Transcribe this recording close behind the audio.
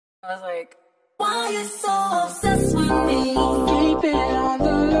I was like, why you so obsessed with me? Keep it on the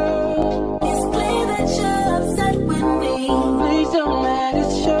low. It's clear that you're upset with me. Please don't let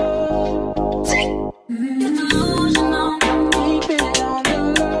it show. It's delusional. Keep it on the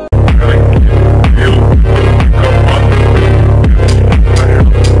low.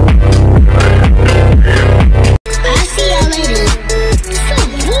 I'll see y'all later.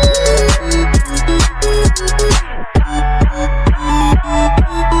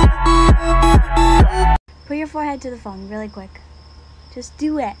 Put your forehead to the phone really quick. Just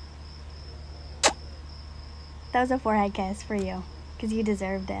do it. That was a forehead kiss for you, because you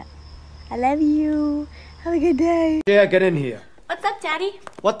deserved it. I love you. Have a good day. Yeah, get in here. What's up, Daddy?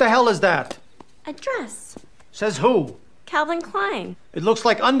 What the hell is that? A dress. Says who? Calvin Klein. It looks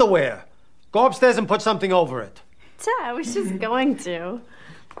like underwear. Go upstairs and put something over it. I was just going to.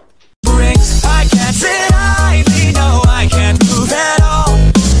 I can't say I know I can't move at all.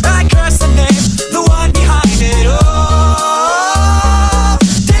 I curse the name, the one behind it all.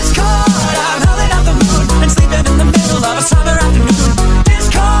 Discord, I'm howling at the moon and sleeping in the middle of a summer afternoon.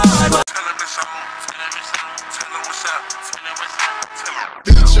 Discord.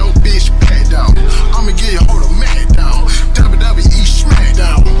 Beat your bitch back down. I'ma get your whole man down. WWE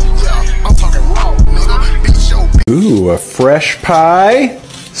Smackdown. Yeah, I'm talking raw, nigga. Beat your bitch. Ooh, a fresh pie.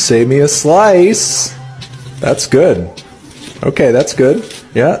 Save me a slice. That's good. Okay, that's good.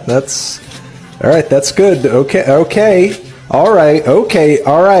 Yeah, that's... Alright, that's good. Okay, okay. Alright, okay,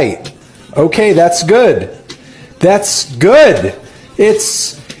 alright. Okay, that's good. That's good.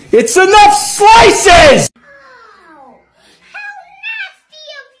 It's enough slices! Ow! How nasty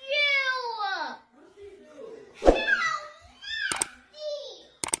of you! How nasty!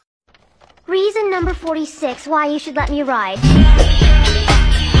 Reason number 46 why you should let me ride.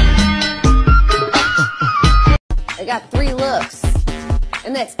 I got 3 looks,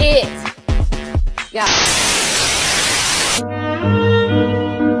 and that's it. Yeah. I'm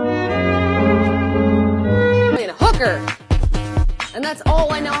a hooker, and that's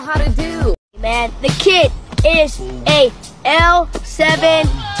all I know how to do. Man, the kid is a L7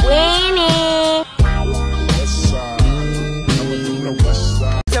 weenie.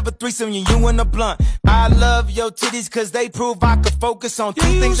 Have a threesome, you and a blunt. I love your titties cause they prove I could focus on 2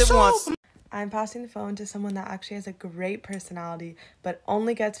 things at once. I'm passing the phone to someone that actually has a great personality, but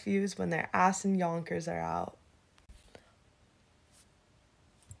only gets views when their ass and yonkers are out.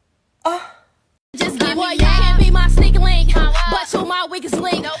 Oh. Just give boy, you can't be my sneaky link, but you my weakest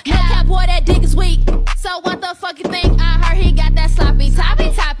link. No cap, boy, that dick is weak. So what the fuck you think? I heard he got that sloppy,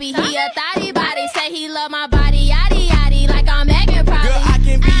 toppy. He a thotty body, say he love my body, yaddy yaddy, like I'm Megan probably. Girl, I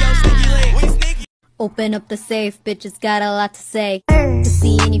can be your sneaky link. We sneaky. Open up the safe, bitches got a lot to say. To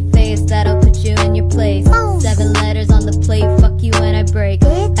see in your face, that'll put you in your place. 7 letters on the plate, fuck you when I break.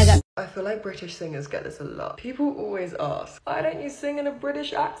 I feel like British singers get this a lot. People always ask, why don't you sing in a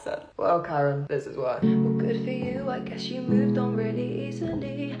British accent? Well, Karen, this is why. Well, good for you, I guess you moved on really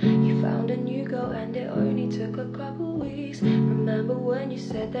easily. You found a new girl and it only took a couple weeks. Remember when you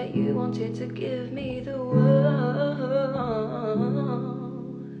said that you wanted to give me the world?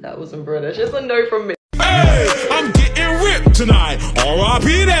 That wasn't British, it's a no from me. Hey, I'm getting ripped tonight.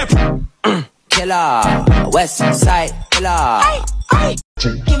 R.I.P. that killer, West Side killer.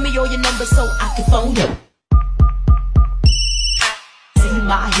 Give me all your numbers so I can phone you. See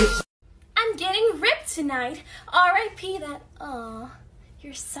my hips. I'm getting ripped tonight. R.I.P. that. Aw,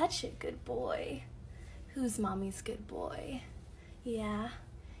 you're such a good boy. Who's mommy's good boy? Yeah,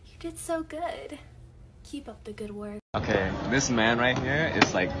 you did so good. Keep up the good work. Okay, this man right here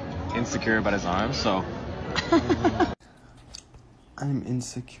is like insecure about his arms, so I'm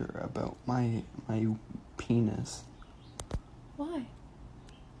insecure about my penis. Why?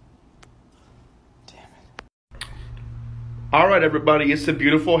 All right, everybody, it's a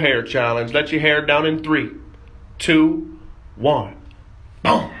beautiful hair challenge. Let your hair down in 3, 2, 1.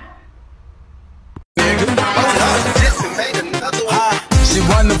 Boom. She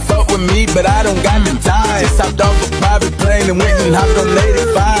wanna fuck with me, but I don't got the time. Just hopped off a private plane and went and hopped on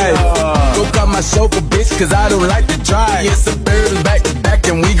 85. Go call my chauffeur, bitch, cause I don't like to drive. Yes, a bird back to back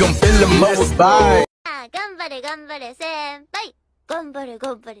and we gon' fill them up with vibe. Ganbare, ganbare, senpai. Ganbare,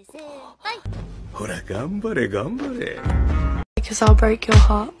 ganbare, senpai. Hora, gambare, gambare. Because I'll break your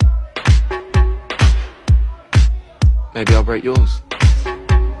heart. maybe I'll break yours.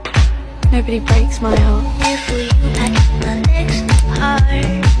 Nobody breaks my heart. If we had the next heart.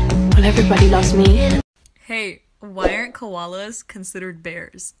 Well, everybody loves me. Hey, why aren't koalas considered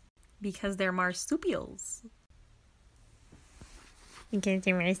bears? Because they're marsupials. Because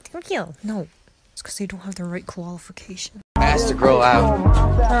they're marsupials. No. It's because they don't have the right qualification. I asked the girl out.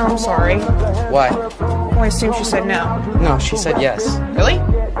 Oh, I'm sorry. Why? Well, I assume she said no. No, she said yes. Really?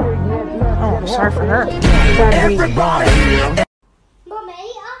 Oh, I'm sorry for her. Mummy, after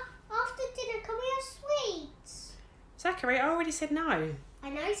dinner, can we have sweets? Zachary, I already said no. I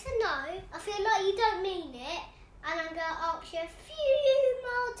know you said no. I feel like you don't mean it, and I'm gonna ask you a few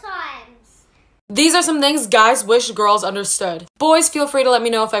more times. These are some things guys wish girls understood. Boys, feel free to let me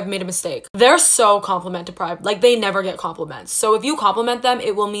know if I've made a mistake. They're so compliment deprived. Like, they never get compliments. So if you compliment them,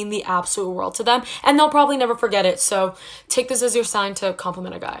 it will mean the absolute world to them, and they'll probably never forget it. So take this as your sign to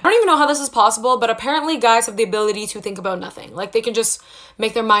compliment a guy. I don't even know how this is possible, but apparently guys have the ability to think about nothing. Like, they can just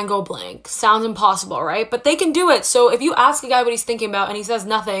make their mind go blank. Sounds impossible, right? But they can do it. So if you ask a guy what he's thinking about and he says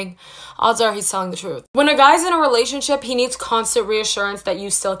nothing, odds are he's telling the truth. When a guy's in a relationship, he needs constant reassurance that you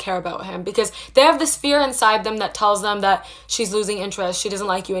still care about him, because they have this fear inside them that tells them that she's losing interest, she doesn't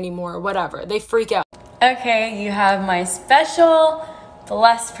like you anymore, whatever. They freak out. Okay, you have my special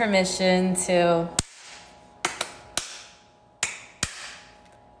blessed permission to...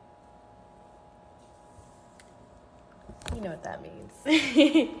 You know what that means.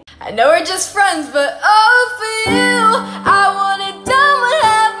 I know we're just friends, but oh, for you, I want it done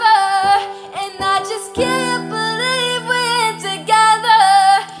whatever, and I just can't believe we're together,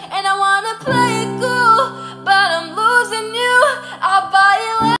 and I want to play it cool, but I'm losing you. I'll buy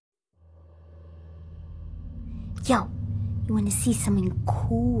you. Yo, you wanna see something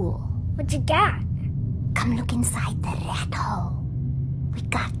cool? What you got? Come look inside the rat hole. We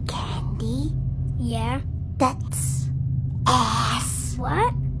got candy. Yeah. That's ass.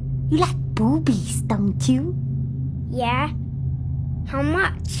 What? You like boobies, don't you? Yeah. How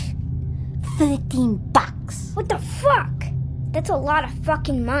much? $13. What the fuck? That's a lot of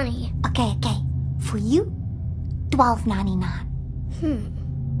fucking money. Okay. For you, $12.99.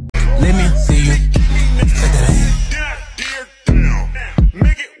 Let me see you.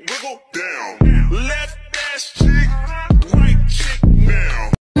 Make it wiggle down. Left ass cheek, right cheek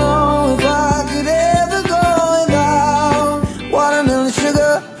down. Know if I could ever go without watermelon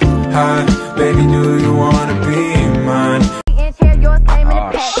sugar. Hi, baby, do you wanna be mine?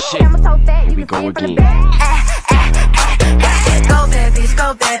 Oh shit, here we go again. Go babies,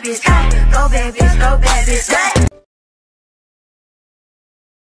 go babies, go babies, go babies.